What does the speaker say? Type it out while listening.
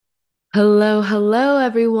Hello, hello,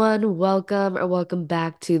 everyone. Welcome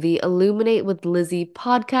back to the Illuminate with Lizzie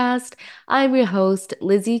podcast. I'm your host,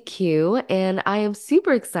 Lizzie Q, and I am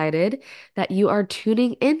super excited that you are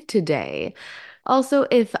tuning in today. Also,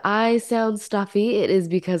 if I sound stuffy, it is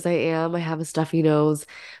because I am. I have a stuffy nose.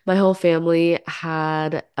 My whole family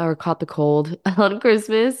had or caught the cold on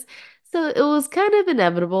Christmas. So it was kind of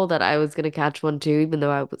inevitable that I was going to catch one too, even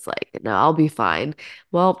though I was like, no, I'll be fine.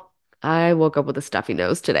 Well, I woke up with a stuffy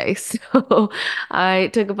nose today. So I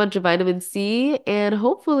took a bunch of vitamin C and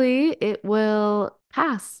hopefully it will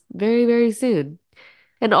pass very, very soon.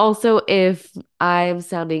 And also, if I'm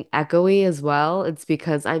sounding echoey as well, it's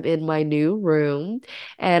because I'm in my new room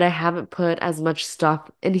and I haven't put as much stuff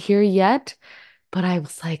in here yet. But I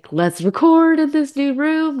was like, let's record in this new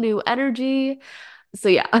room, new energy. So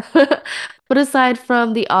yeah. But aside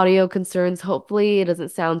from the audio concerns, hopefully it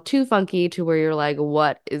doesn't sound too funky to where you're like,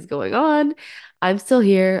 what is going on? I'm still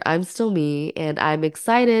here, I'm still me, and I'm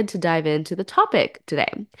excited to dive into the topic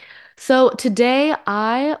today. So today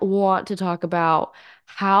I want to talk about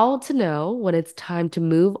how to know when it's time to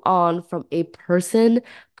move on from a person,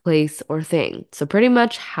 place, or thing. So pretty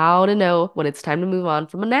much how to know when it's time to move on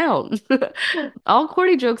from a noun. All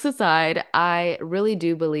corny jokes aside, I really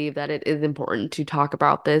do believe that it is important to talk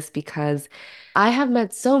about this because I have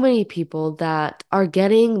met so many people that are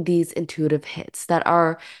getting these intuitive hits, that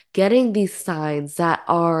are getting these signs, that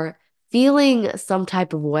are feeling some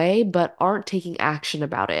type of way, but aren't taking action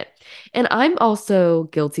about it. And I'm also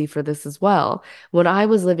guilty for this as well. When I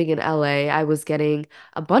was living in LA, I was getting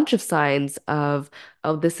a bunch of signs of,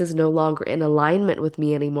 oh, this is no longer in alignment with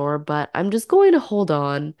me anymore, but I'm just going to hold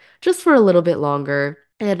on just for a little bit longer.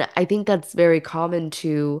 And I think that's very common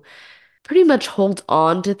to pretty much hold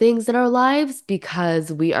on to things in our lives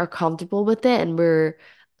because we are comfortable with it and we're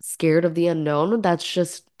scared of the unknown. That's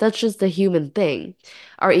just a human thing.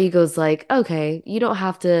 Our ego's like, okay, you don't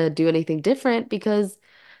have to do anything different because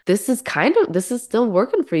this is still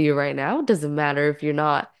working for you right now. It doesn't matter if you're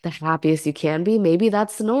not the happiest you can be. Maybe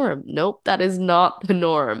that's the norm. Nope, that is not the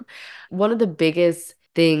norm. One of the biggest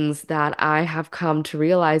things that I have come to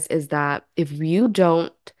realize is that if you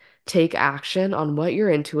don't take action on what your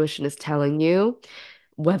intuition is telling you,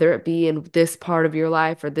 whether it be in this part of your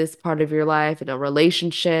life or this part of your life, in a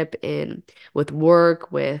relationship, in with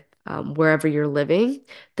work, with wherever you're living,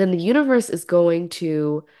 then the universe is going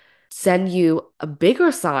to send you a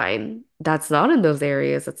bigger sign that's not in those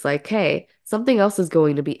areas. It's like, hey, something else is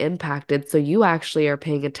going to be impacted. So you actually are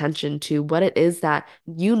paying attention to what it is that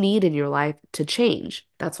you need in your life to change.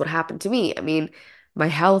 That's what happened to me. I mean, my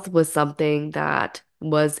health was something that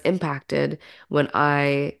was impacted when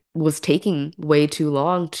I was taking way too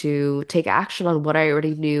long to take action on what I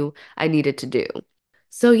already knew I needed to do.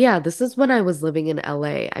 So yeah, this is when I was living in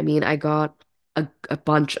LA. I mean, I got a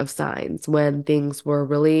bunch of signs when things were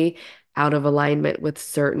really out of alignment with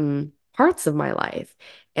certain parts of my life.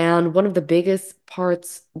 And one of the biggest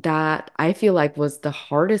parts that I feel like was the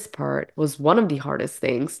hardest part, was one of the hardest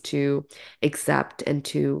things to accept and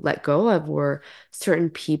to let go of, were certain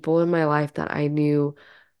people in my life that I knew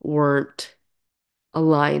weren't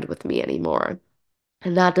aligned with me anymore.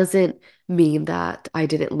 And that doesn't mean that I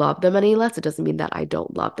didn't love them any less. It doesn't mean that I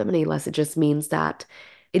don't love them any less. It just means that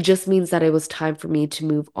it was time for me to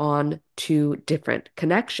move on to different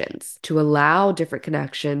connections, to allow different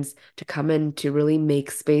connections to come in to really make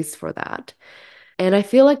space for that. And I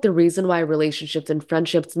feel like the reason why relationships and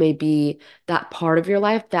friendships may be that part of your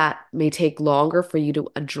life that may take longer for you to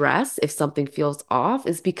address if something feels off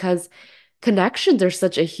is because connections are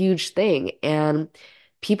such a huge thing and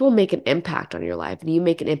people make an impact on your life and you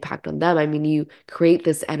make an impact on them. I mean, you create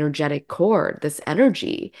this energetic cord, this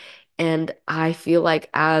energy. And I feel like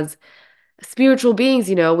as spiritual beings,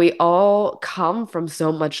 we all come from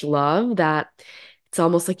so much love that it's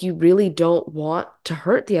almost like you really don't want to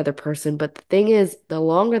hurt the other person. But the thing is, the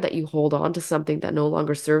longer that you hold on to something that no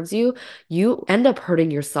longer serves you, you end up hurting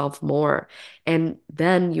yourself more. And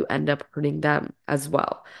then you end up hurting them as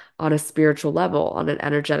well on a spiritual level, on an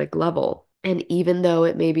energetic level. And even though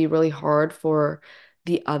it may be really hard for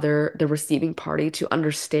the receiving party to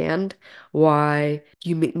understand why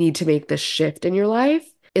you need to make this shift in your life,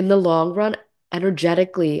 in the long run,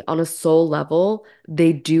 energetically, on a soul level,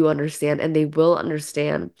 they do understand and they will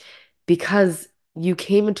understand because you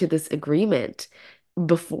came into this agreement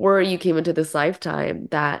before you came into this lifetime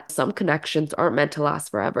that some connections aren't meant to last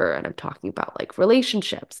forever. And I'm talking about like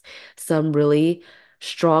relationships, some really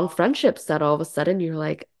strong friendships that all of a sudden you're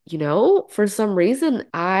like, for some reason,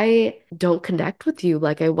 I don't connect with you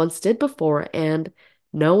like I once did before, and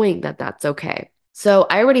knowing that that's okay. So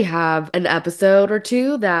I already have an episode or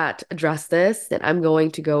two that address this, and I'm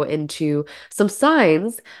going to go into some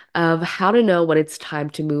signs of how to know when it's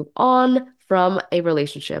time to move on from a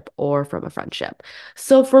relationship or from a friendship.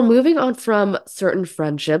 So for moving on from certain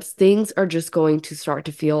friendships, things are just going to start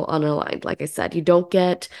to feel unaligned. Like I said,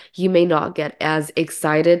 you may not get as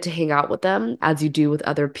excited to hang out with them as you do with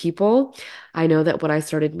other people. I know that when I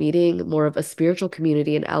started meeting more of a spiritual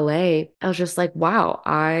community in LA, I was just like, wow,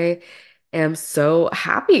 I am so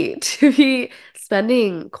happy to be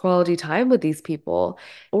spending quality time with these people.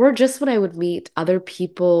 Or just when I would meet other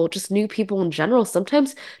people, just new people in general,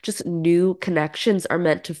 sometimes just new connections are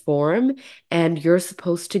meant to form, and you're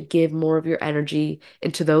supposed to give more of your energy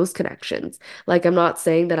into those connections. Like, I'm not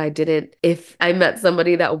saying that I didn't, if I met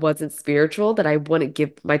somebody that wasn't spiritual, that I wouldn't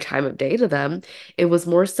give my time of day to them. It was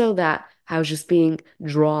more so that I was just being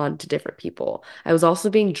drawn to different people. I was also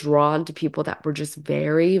being drawn to people that were just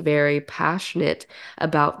very, very passionate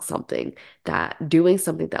about something, that doing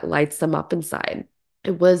something that lights them up inside.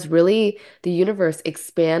 It was really the universe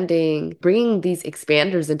expanding, bringing these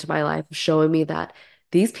expanders into my life, showing me that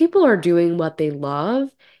these people are doing what they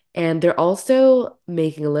love and they're also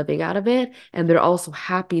making a living out of it and they're also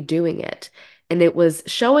happy doing it. And it was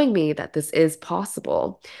showing me that this is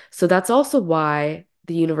possible. So that's also why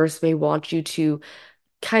the universe may want you to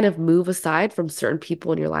kind of move aside from certain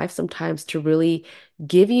people in your life sometimes to really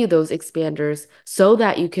give you those expanders so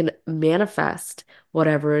that you can manifest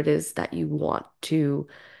whatever it is that you want to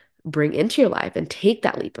bring into your life and take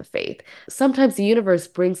that leap of faith. Sometimes the universe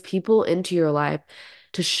brings people into your life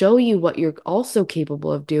to show you what you're also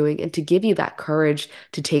capable of doing and to give you that courage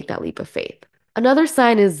to take that leap of faith. Another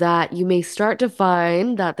sign is that you may start to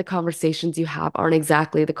find that the conversations you have aren't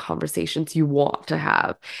exactly the conversations you want to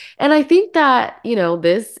have. And I think that,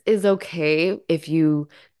 this is okay if you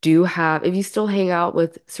still hang out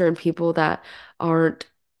with certain people that aren't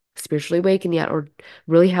spiritually awakened yet or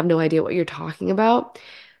really have no idea what you're talking about.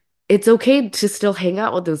 It's okay to still hang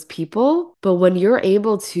out with those people, but when you're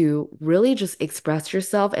able to really just express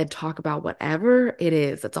yourself and talk about whatever it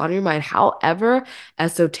is that's on your mind, however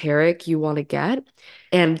esoteric you want to get,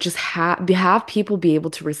 and just have people be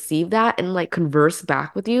able to receive that and like converse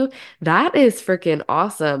back with you, that is freaking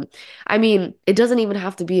awesome. I mean, it doesn't even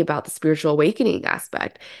have to be about the spiritual awakening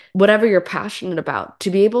aspect. Whatever you're passionate about, to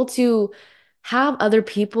be able to have other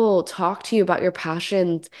people talk to you about your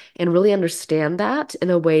passions and really understand that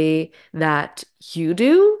in a way that you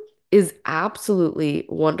do is absolutely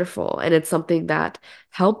wonderful. And it's something that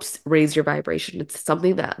helps raise your vibration. It's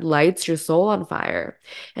something that lights your soul on fire.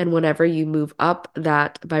 And whenever you move up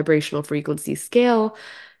that vibrational frequency scale,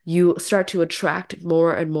 you start to attract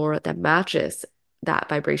more and more that matches that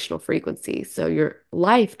vibrational frequency. So your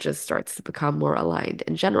life just starts to become more aligned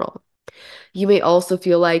in general. You may also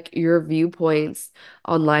feel like your viewpoints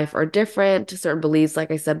on life are different to certain beliefs,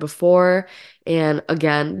 like I said before. And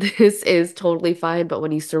again, this is totally fine. But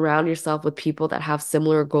when you surround yourself with people that have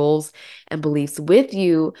similar goals and beliefs with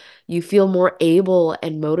you, you feel more able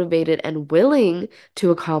and motivated and willing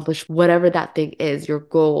to accomplish whatever that thing is, your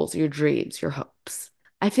goals, your dreams, your hopes.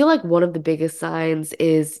 I feel like one of the biggest signs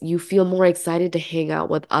is you feel more excited to hang out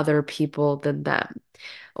with other people than them,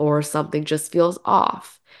 or something just feels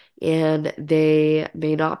off and they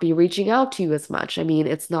may not be reaching out to you as much. I mean,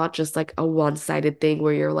 it's not just like a one-sided thing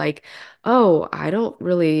where you're like, oh, I don't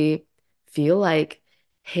really feel like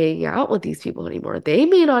hanging out with these people anymore. They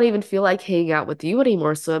may not even feel like hanging out with you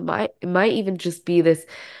anymore. So it might even just be this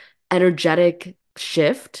energetic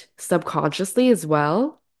shift subconsciously as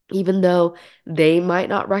well. Even though they might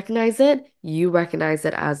not recognize it, you recognize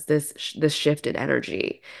it as this shift in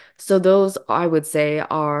energy. So those I would say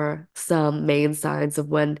are some main signs of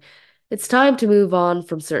when it's time to move on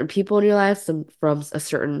from certain people in your life, from a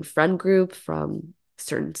certain friend group, from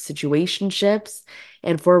certain situationships,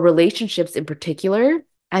 and for relationships in particular.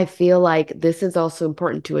 I feel like this is also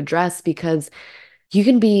important to address because you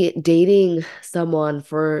can be dating someone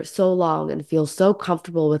for so long and feel so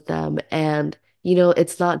comfortable with them. And,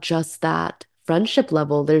 it's not just that friendship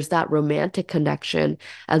level, there's that romantic connection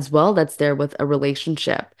as well that's there with a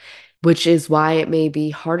relationship, which is why it may be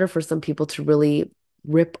harder for some people to really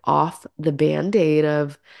rip off the band-aid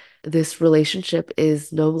of this relationship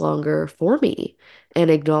is no longer for me and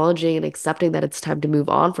acknowledging and accepting that it's time to move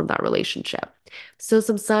on from that relationship. So,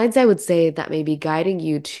 some signs I would say that may be guiding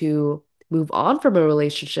you to move on from a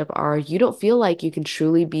relationship are you don't feel like you can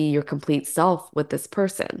truly be your complete self with this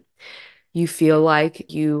person. You feel like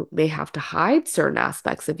you may have to hide certain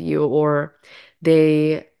aspects of you, or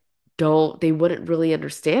they they wouldn't really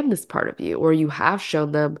understand this part of you, or you have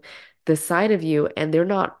shown them this side of you and they're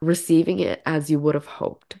not receiving it as you would have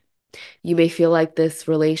hoped. You may feel like this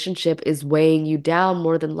relationship is weighing you down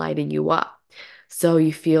more than lighting you up. So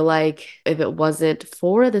you feel like if it wasn't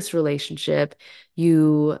for this relationship,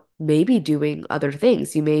 you may be doing other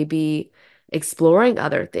things. You may be exploring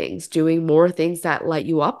other things, doing more things that light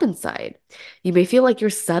you up inside. You may feel like you're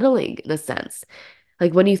settling in a sense.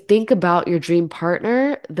 Like when you think about your dream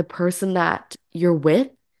partner, the person that you're with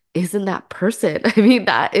isn't that person. I mean,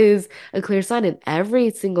 that is a clear sign, and every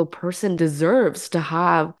single person deserves to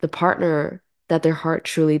have the partner that their heart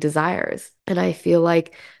truly desires. And I feel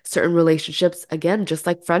like certain relationships, again, just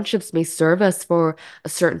like friendships, may serve us for a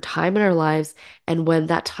certain time in our lives. And when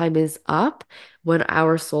that time is up, when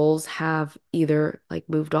our souls have either like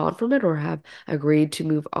moved on from it or have agreed to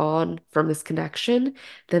move on from this connection,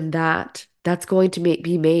 then that's going to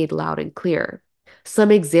be made loud and clear.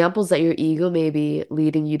 Some examples that your ego may be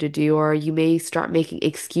leading you to do, or you may start making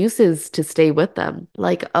excuses to stay with them.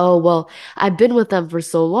 Like, oh, well, I've been with them for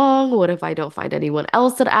so long. What if I don't find anyone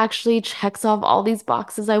else that actually checks off all these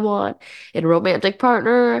boxes I want in a romantic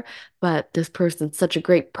partner? But this person's such a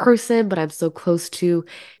great person, but I'm so close to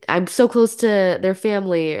their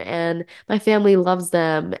family, and my family loves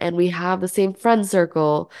them, and we have the same friend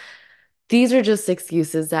circle. These are just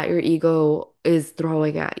excuses that your ego is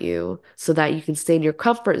throwing at you so that you can stay in your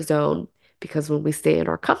comfort zone. Because when we stay in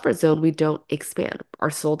our comfort zone, we don't expand, our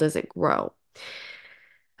soul doesn't grow.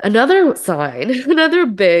 Another sign, another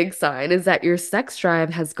big sign is that your sex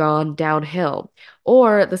drive has gone downhill,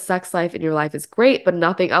 or the sex life in your life is great, but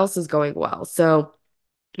nothing else is going well. So,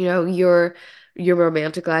 your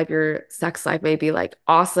romantic life, your sex life may be like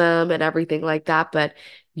awesome and everything like that, but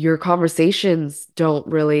your conversations don't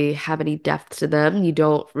really have any depth to them. You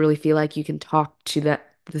don't really feel like you can talk to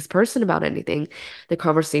this person about anything. The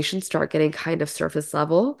conversations start getting kind of surface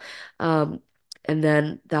level. Um, and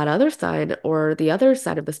then that other side, or the other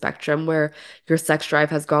side of the spectrum where your sex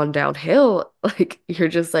drive has gone downhill, like you're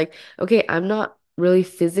just like, okay, I'm not really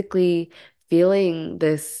physically feeling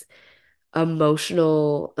this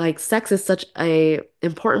emotional, like sex is such a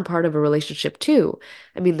important part of a relationship too.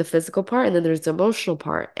 I mean, the physical part, and then there's the emotional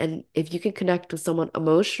part. And if you can connect with someone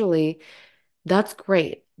emotionally, that's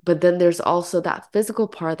great. But then there's also that physical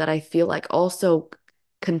part that I feel like also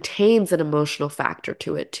contains an emotional factor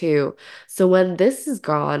to it too. So when this is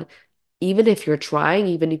gone, even if you're trying,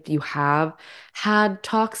 even if you have had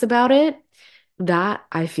talks about it, that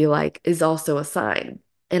I feel like is also a sign.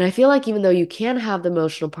 And I feel like even though you can have the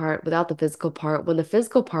emotional part without the physical part, when the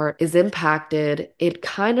physical part is impacted, it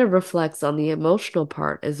kind of reflects on the emotional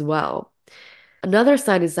part as well. Another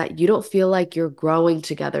sign is that you don't feel like you're growing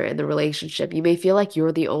together in the relationship. You may feel like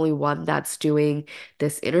you're the only one that's doing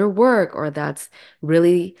this inner work, or that's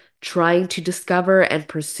really trying to discover and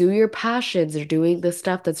pursue your passions, or doing the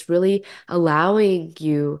stuff that's really allowing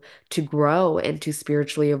you to grow and to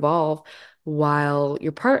spiritually evolve, while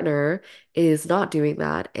your partner is not doing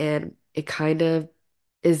that. And it kind of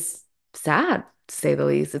is sad, to say the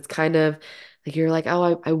least. It's kind of like you're like,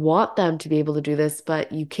 oh, I want them to be able to do this,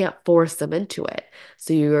 but you can't force them into it.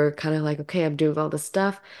 So you're kind of like, okay, I'm doing all this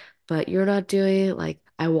stuff, but you're not doing it. Like,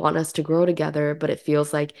 I want us to grow together, but it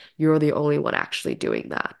feels like you're the only one actually doing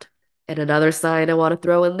that. And another sign I want to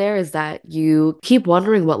throw in there is that you keep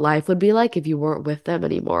wondering what life would be like if you weren't with them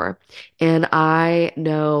anymore. And I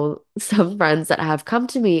know some friends that have come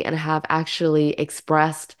to me and have actually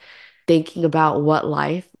expressed thinking about what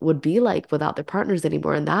life would be like without their partners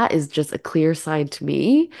anymore. And that is just a clear sign to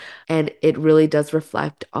me. And it really does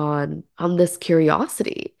reflect on this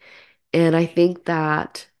curiosity. And I think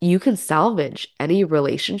that you can salvage any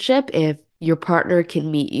relationship if your partner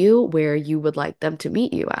can meet you where you would like them to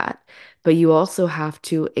meet you at. But you also have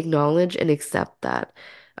to acknowledge and accept that,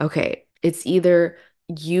 okay, it's either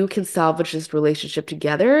you can salvage this relationship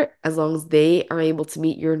together as long as they are able to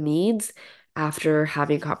meet your needs after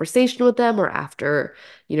having a conversation with them, or after,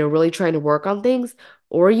 really trying to work on things,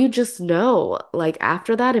 or you just know, like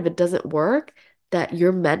after that, if it doesn't work, that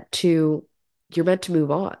you're meant to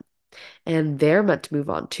move on, and they're meant to move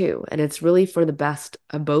on too. And it's really for the best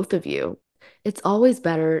of both of you. It's always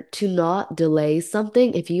better to not delay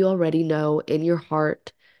something if you already know in your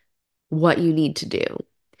heart what you need to do.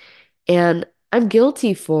 And I'm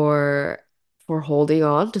guilty for holding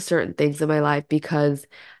on to certain things in my life because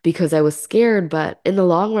I was scared, but in the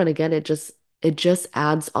long run, again, it just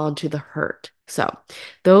adds on to the hurt. So,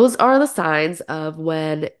 those are the signs of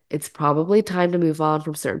when it's probably time to move on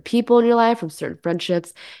from certain people in your life, from certain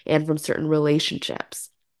friendships, and from certain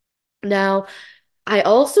relationships. Now, I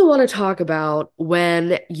also want to talk about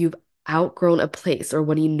when you've outgrown a place, or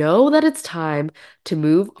when you know that it's time to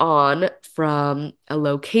move on from a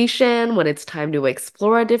location, when it's time to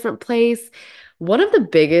explore a different place, One of the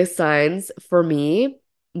biggest signs for me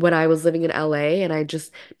when I was living in LA and I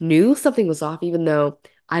just knew something was off, even though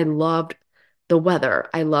I loved the weather,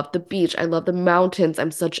 I loved the beach, I love the mountains. I'm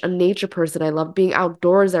such a nature person. I love being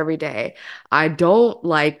outdoors every day. I don't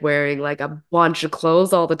like wearing like a bunch of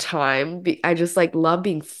clothes all the time. I just like love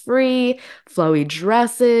being free, flowy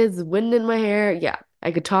dresses, wind in my hair. Yeah,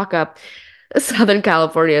 I could talk up Southern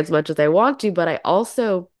California as much as I want to, but I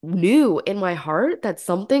also knew in my heart that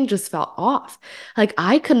something just felt off. Like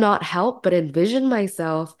I could not help but envision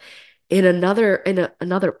myself in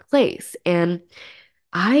another place. And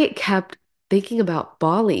I kept thinking about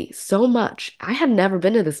Bali so much. I had never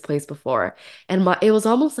been to this place before. And it was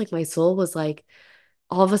almost like my soul was like,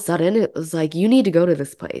 all of a sudden it was like you need to go to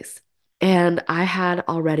this place. And I had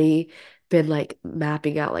already been like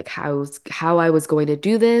mapping out like how I was going to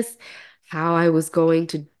do this, how I was going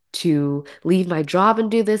to leave my job and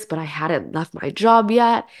do this, but I hadn't left my job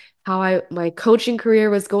yet. How my coaching career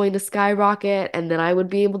was going to skyrocket, and then I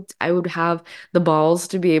would have the balls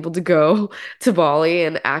to be able to go to Bali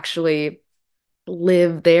and actually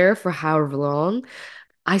live there for however long.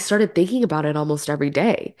 I started thinking about it almost every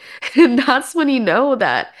day. And that's when you know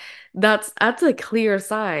that that's a clear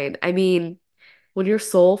sign. I mean, when your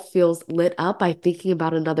soul feels lit up by thinking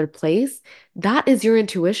about another place, that is your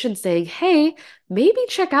intuition saying, "Hey, maybe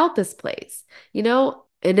check out this place." You know,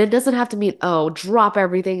 and it doesn't have to mean, "Oh, drop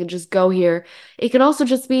everything and just go here." It can also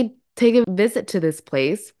just mean take a visit to this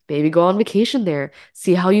place, maybe go on vacation there,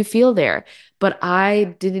 see how you feel there. But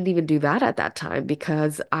I didn't even do that at that time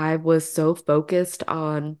because I was so focused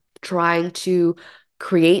on trying to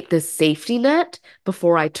create this safety net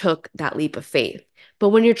before I took that leap of faith. But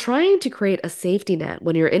when you're trying to create a safety net,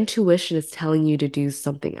 when your intuition is telling you to do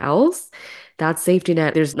something else, that safety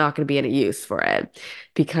net, there's not going to be any use for it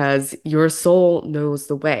because your soul knows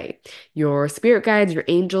the way. Your spirit guides, your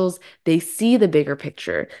angels, they see the bigger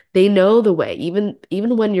picture. They know the way. Even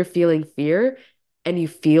when you're feeling fear and you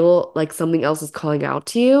feel like something else is calling out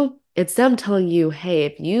to you, it's them telling you, hey,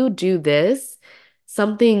 if you do this,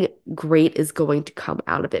 something great is going to come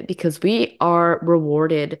out of it because we are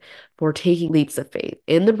rewarded for taking leaps of faith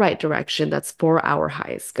in the right direction that's for our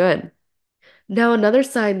highest good. Now, another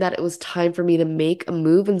sign that it was time for me to make a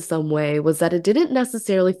move in some way was that it didn't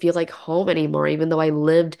necessarily feel like home anymore, even though I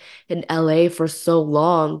lived in LA for so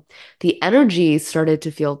long. The energy started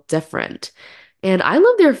to feel different. And I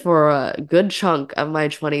lived there for a good chunk of my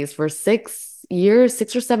 20s for 6 years,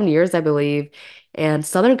 6 or 7 years, I believe, and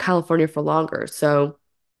Southern California for longer. So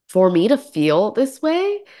for me to feel this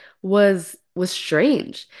way was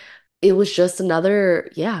strange. It was just another,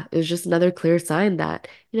 yeah, it was just another clear sign that,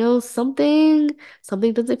 something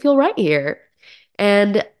doesn't feel right here.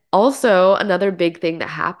 And also another big thing that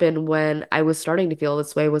happened when I was starting to feel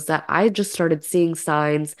this way was that I just started seeing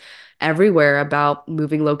signs everywhere about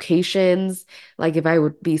moving locations. Like if I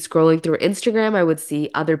would be scrolling through Instagram, I would see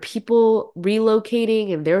other people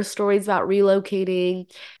relocating and their stories about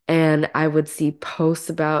relocating. And I would see posts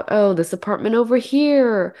about, oh, this apartment over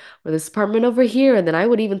here or this apartment over here. And then I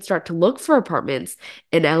would even start to look for apartments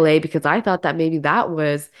in LA because I thought that maybe that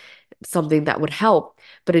was something that would help.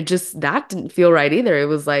 But that didn't feel right either. It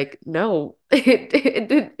was like, no, it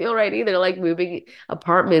didn't feel right either. Like moving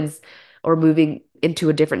apartments or moving into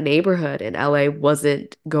a different neighborhood in LA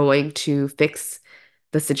wasn't going to fix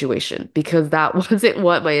the situation because that wasn't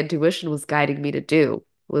what my intuition was guiding me to do.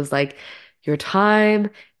 It was like, your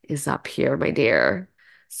time is up here, my dear.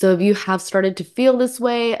 So if you have started to feel this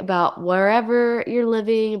way about wherever you're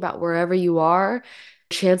living, about wherever you are,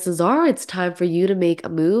 chances are it's time for you to make a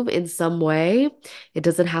move in some way. It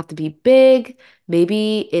doesn't have to be big.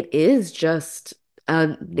 Maybe it is just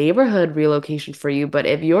a neighborhood relocation for you, but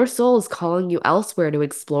if your soul is calling you elsewhere to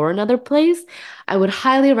explore another place, I would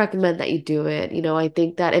highly recommend that you do it. I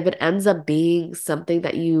think that if it ends up being something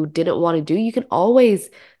that you didn't want to do, you can always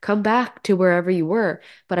come back to wherever you were,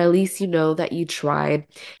 but at least you know that you tried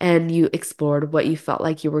and you explored what you felt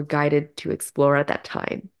like you were guided to explore at that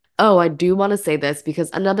time. Oh, I do want to say this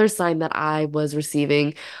because another sign that I was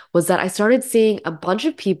receiving was that I started seeing a bunch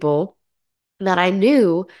of people that I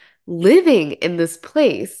knew living in this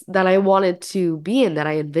place that I wanted to be in, that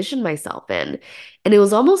I envisioned myself in. And it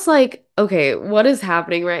was almost like, okay, what is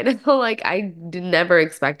happening right now? Like, I never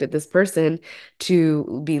expected this person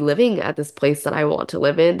to be living at this place that I want to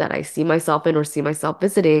live in, that I see myself in or see myself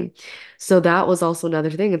visiting. So that was also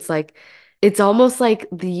another thing. It's almost like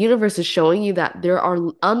the universe is showing you that there are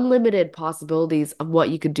unlimited possibilities of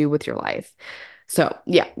what you could do with your life. So,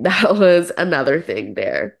 yeah, that was another thing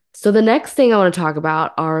there. So, the next thing I want to talk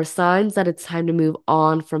about are signs that it's time to move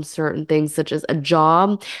on from certain things, such as a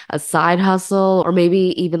job, a side hustle, or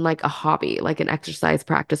maybe even like a hobby, like an exercise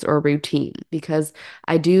practice or a routine, because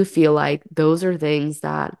I do feel like those are things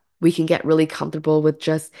that we can get really comfortable with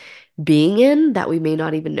just being in that we may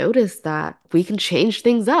not even notice that we can change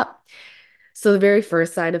things up. So, the very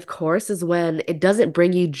first sign, of course, is when it doesn't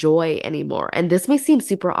bring you joy anymore. And this may seem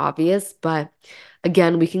super obvious, but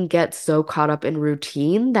again, we can get so caught up in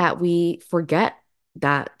routine that we forget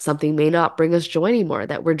that something may not bring us joy anymore,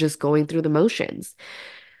 that we're just going through the motions.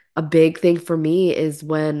 A big thing for me is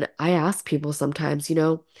when I ask people sometimes,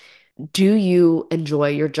 do you enjoy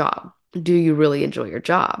your job? Do you really enjoy your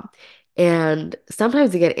job? And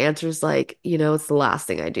sometimes I get answers like, it's the last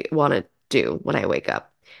thing I do want to do when I wake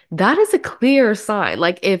up. That is a clear sign.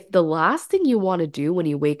 Like if the last thing you want to do when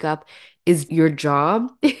you wake up is your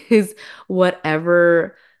job, is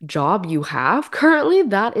whatever job you have currently,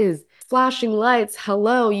 that is flashing lights.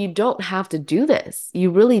 Hello, you don't have to do this.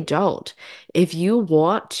 You really don't. If you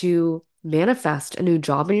want to manifest a new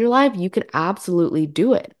job in your life, you can absolutely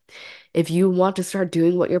do it. If you want to start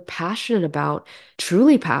doing what you're passionate about,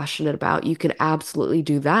 truly passionate about, you can absolutely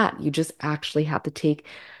do that. You just actually have to take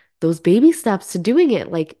those baby steps to doing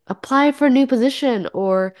it, like apply for a new position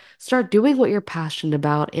or start doing what you're passionate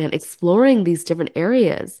about and exploring these different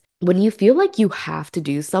areas. When you feel like you have to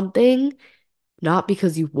do something, not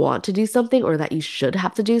because you want to do something or that you should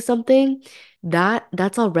have to do something,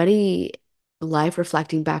 that's already life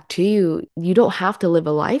reflecting back to you. You don't have to live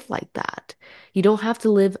a life like that. You don't have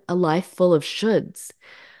to live a life full of shoulds.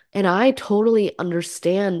 And I totally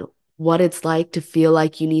understand what it's like to feel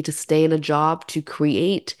like you need to stay in a job to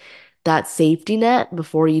create that safety net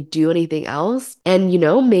before you do anything else. And,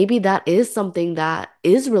 maybe that is something that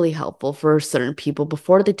is really helpful for certain people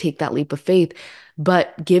before they take that leap of faith.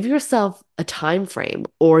 But give yourself a time frame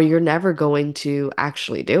or you're never going to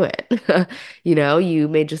actually do it. You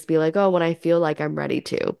may just be like, oh, when I feel like I'm ready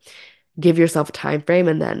to. Give yourself a time frame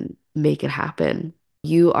and then make it happen.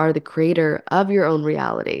 You are the creator of your own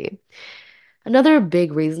reality. Another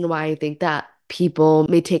big reason why I think that people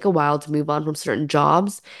may take a while to move on from certain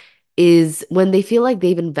jobs is when they feel like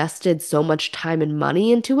they've invested so much time and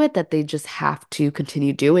money into it that they just have to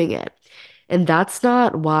continue doing it. And that's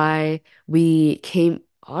not why we came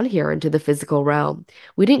on here into the physical realm.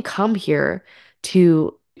 We didn't come here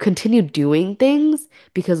to continue doing things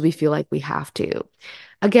because we feel like we have to.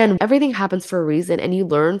 Again, everything happens for a reason, and you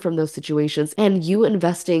learn from those situations. And you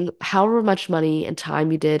investing however much money and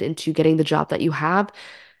time you did into getting the job that you have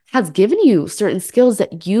has given you certain skills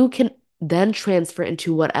that you can then transfer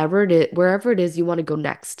into whatever it is, wherever it is you want to go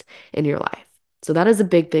next in your life. So that is a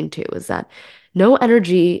big thing too, is that no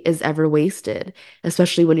energy is ever wasted,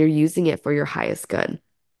 especially when you're using it for your highest good,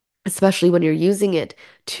 especially when you're using it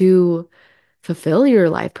to fulfill your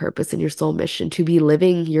life purpose and your soul mission, to be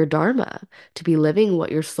living your dharma, to be living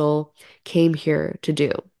what your soul came here to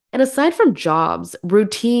do. And aside from jobs,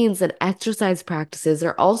 routines and exercise practices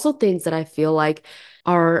are also things that I feel like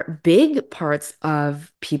are big parts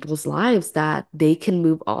of people's lives that they can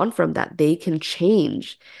move on from, that they can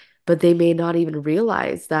change, but they may not even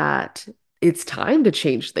realize that it's time to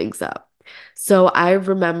change things up. So I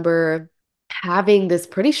remember having this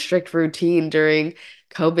pretty strict routine during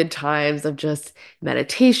COVID times of just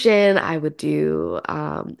meditation. I would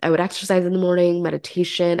exercise in the morning,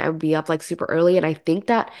 meditation. I would be up like super early. And I think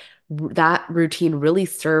that that routine really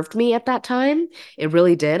served me at that time. It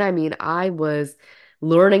really did. I mean, I was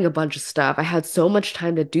learning a bunch of stuff. I had so much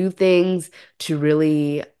time to do things, to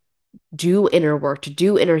really do inner work, to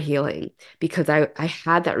do inner healing because I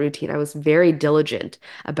had that routine. I was very diligent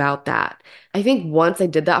about that. I think once I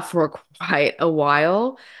did that for quite a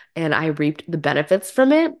while and I reaped the benefits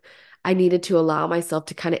from it, I needed to allow myself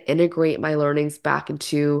to kind of integrate my learnings back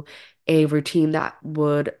into a routine that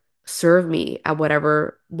would serve me at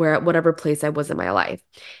whatever place I was in my life.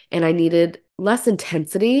 And I needed less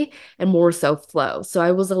intensity and more so flow. So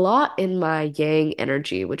I was a lot in my yang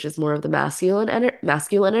energy, which is more of the masculine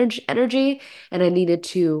energy, and I needed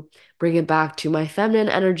to bring it back to my feminine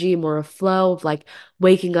energy, more of flow of like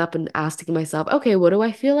waking up and asking myself, okay, what do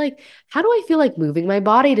I feel like? How do I feel like moving my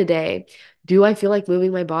body today? Do I feel like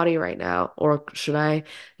moving my body right now? Or should I,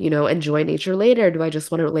 enjoy nature later? Do I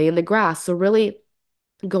just want to lay in the grass? So really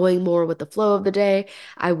going more with the flow of the day,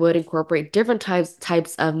 I would incorporate different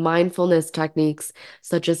types of mindfulness techniques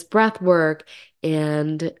such as breath work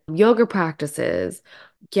and yoga practices,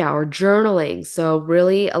 yeah, or journaling. So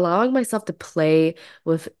really allowing myself to play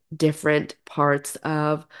with different parts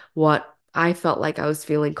of what I felt like I was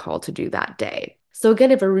feeling called to do that day. So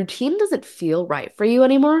again, if a routine doesn't feel right for you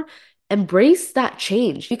anymore, embrace that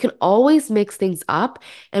change. You can always mix things up.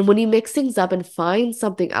 And when you mix things up and find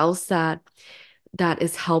something else that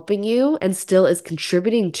is helping you and still is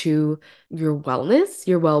contributing to your wellness,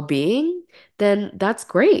 your well-being, then that's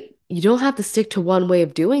great. You don't have to stick to one way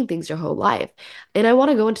of doing things your whole life. And I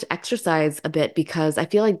want to go into exercise a bit because I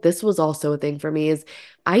feel like this was also a thing for me is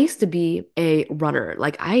I used to be a runner.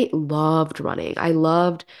 Like I loved running. I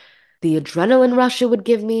loved the adrenaline rush it would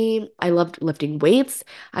give me. I loved lifting weights.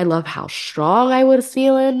 I love how strong I was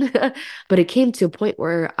feeling. But it came to a point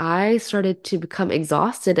where I started to become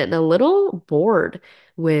exhausted and a little bored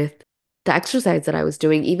with the exercise that I was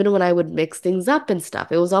doing, even when I would mix things up and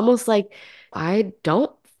stuff. It was almost like I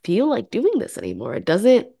don't feel like doing this anymore. It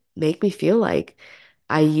doesn't make me feel like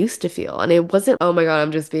I used to feel. And it wasn't, oh my God,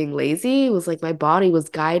 I'm just being lazy. It was like my body was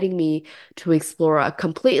guiding me to explore a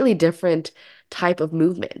completely different type of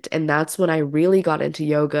movement. And that's when I really got into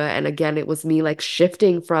yoga. And again, it was me like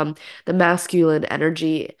shifting from the masculine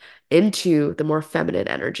energy into the more feminine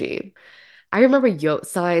energy. I remember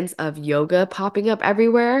signs of yoga popping up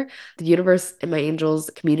everywhere. The universe and my angels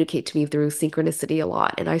communicate to me through synchronicity a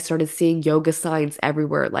lot. And I started seeing yoga signs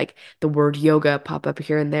everywhere, like the word yoga pop up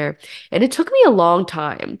here and there. And it took me a long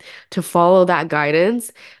time to follow that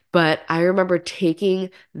guidance. But I remember taking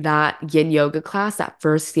that yin yoga class, that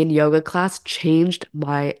first yin yoga class changed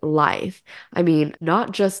my life. I mean,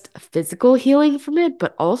 not just physical healing from it,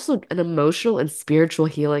 but also an emotional and spiritual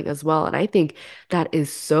healing as well. And I think that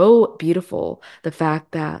is so beautiful. The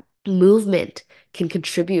fact that movement can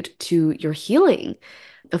contribute to your healing.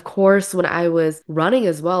 Of course, when I was running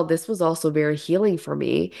as well, this was also very healing for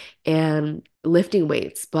me and lifting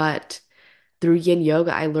weights. But through yin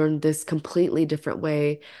yoga, I learned this completely different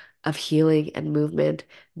way of healing and movement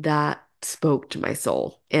that spoke to my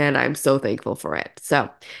soul. And I'm so thankful for it. So,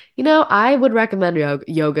 I would recommend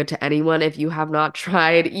yoga to anyone if you have not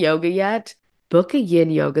tried yoga yet. Book a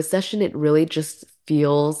yin yoga session. It really just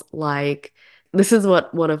feels like this is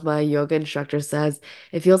what one of my yoga instructors says.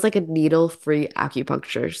 It feels like a needle-free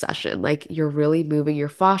acupuncture session. Like you're really moving your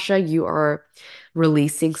fascia, you are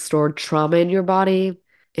releasing stored trauma in your body.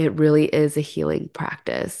 It really is a healing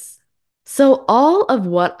practice. So, all of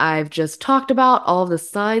what I've just talked about, all of the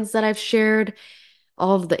signs that I've shared,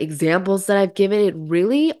 all of the examples that I've given, it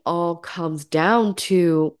really all comes down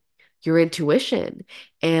to your intuition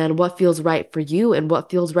and what feels right for you and what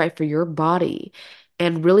feels right for your body.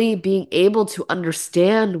 And really being able to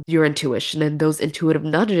understand your intuition and those intuitive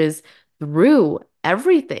nudges through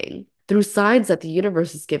everything, through signs that the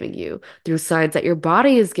universe is giving you, through signs that your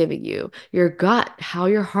body is giving you, your gut, how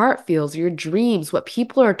your heart feels, your dreams, what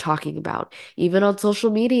people are talking about, even on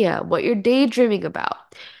social media, what you're daydreaming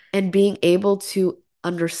about, and being able to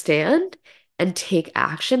understand and take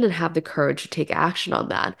action and have the courage to take action on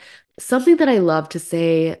that. Something that I love to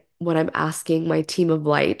say when I'm asking my team of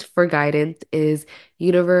light for guidance is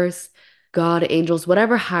universe, God, angels,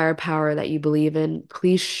 whatever higher power that you believe in,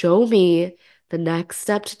 please show me the next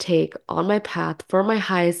step to take on my path for my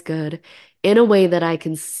highest good in a way that I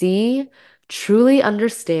can see, truly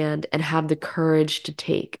understand, and have the courage to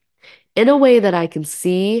take. In a way that I can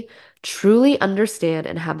see, truly understand,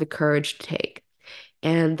 and have the courage to take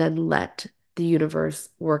and then let the universe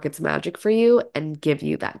work its magic for you and give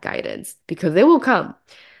you that guidance because it will come.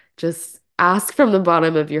 Just ask from the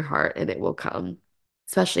bottom of your heart and it will come,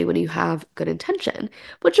 especially when you have good intention,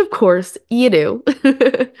 which of course you do.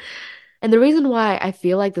 And the reason why I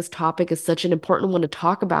feel like this topic is such an important one to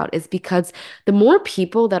talk about is because the more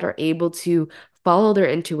people that are able to follow their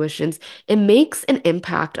intuitions, it makes an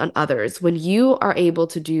impact on others. When you are able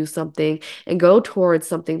to do something and go towards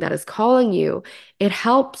something that is calling you, it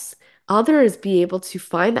helps others be able to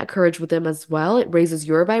find that courage with them as well. It raises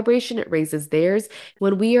your vibration, it raises theirs.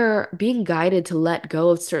 When we are being guided to let go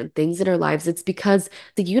of certain things in our lives, it's because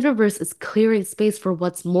the universe is clearing space for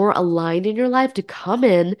what's more aligned in your life to come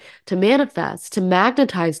in, to manifest, to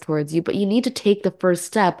magnetize towards you. But you need to take the first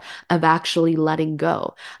step of actually letting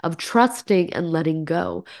go, of trusting and letting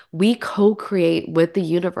go. We co create with the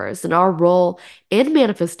universe, and our role in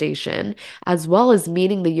manifestation, as well as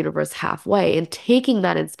meeting the universe halfway and taking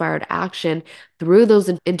that inspired action through those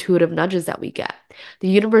intuitive nudges that we get. The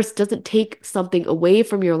universe doesn't take something away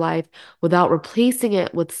from your life without replacing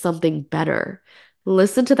it with something better.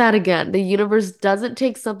 Listen to that again. The universe doesn't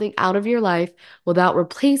take something out of your life without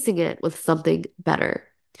replacing it with something better.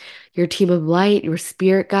 Your team of light, your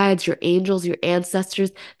spirit guides, your angels, your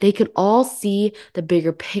ancestors, they can all see the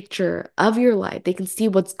bigger picture of your life. They can see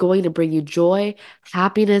what's going to bring you joy,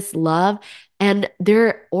 happiness, love, and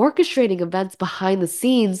they're orchestrating events behind the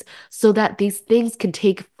scenes so that these things can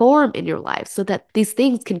take form in your life, so that these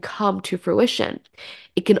things can come to fruition.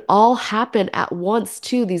 It can all happen at once,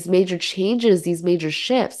 too, these major changes, these major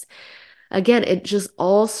shifts. Again, it just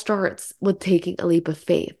all starts with taking a leap of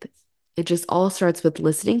faith. It just all starts with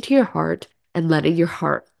listening to your heart and letting your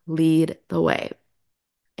heart lead the way.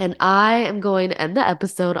 And I am going to end the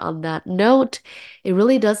episode on that note. It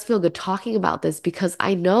really does feel good talking about this because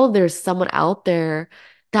I know there's someone out there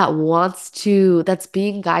that's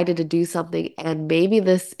being guided to do something. And maybe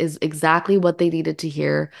this is exactly what they needed to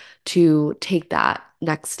hear to take that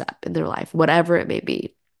next step in their life, whatever it may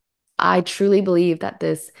be. I truly believe that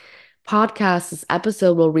this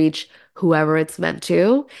episode will reach whoever it's meant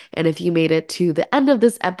to. And if you made it to the end of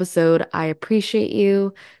this episode, I appreciate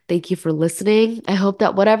you. Thank you for listening. I hope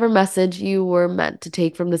that whatever message you were meant to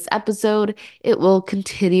take from this episode, it will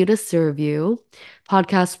continue to serve you.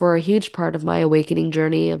 Podcasts were a huge part of my awakening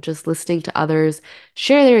journey of just listening to others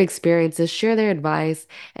share their experiences, share their advice,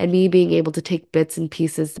 and me being able to take bits and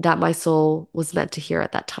pieces that my soul was meant to hear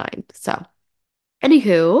at that time. So,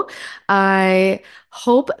 anywho, I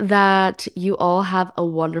hope that you all have a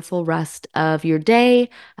wonderful rest of your day,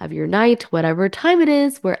 of your night, whatever time it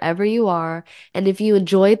is, wherever you are. And if you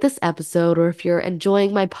enjoyed this episode or if you're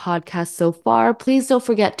enjoying my podcast so far, please don't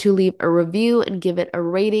forget to leave a review and give it a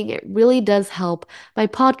rating. It really does help my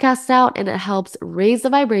podcast out and it helps raise the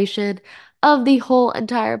vibration of the whole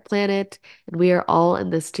entire planet. And we are all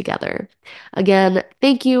in this together. Again,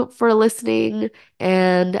 thank you for listening.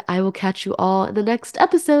 And I will catch you all in the next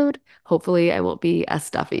episode. Hopefully, I won't be as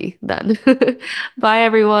stuffy then. Bye,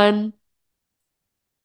 everyone.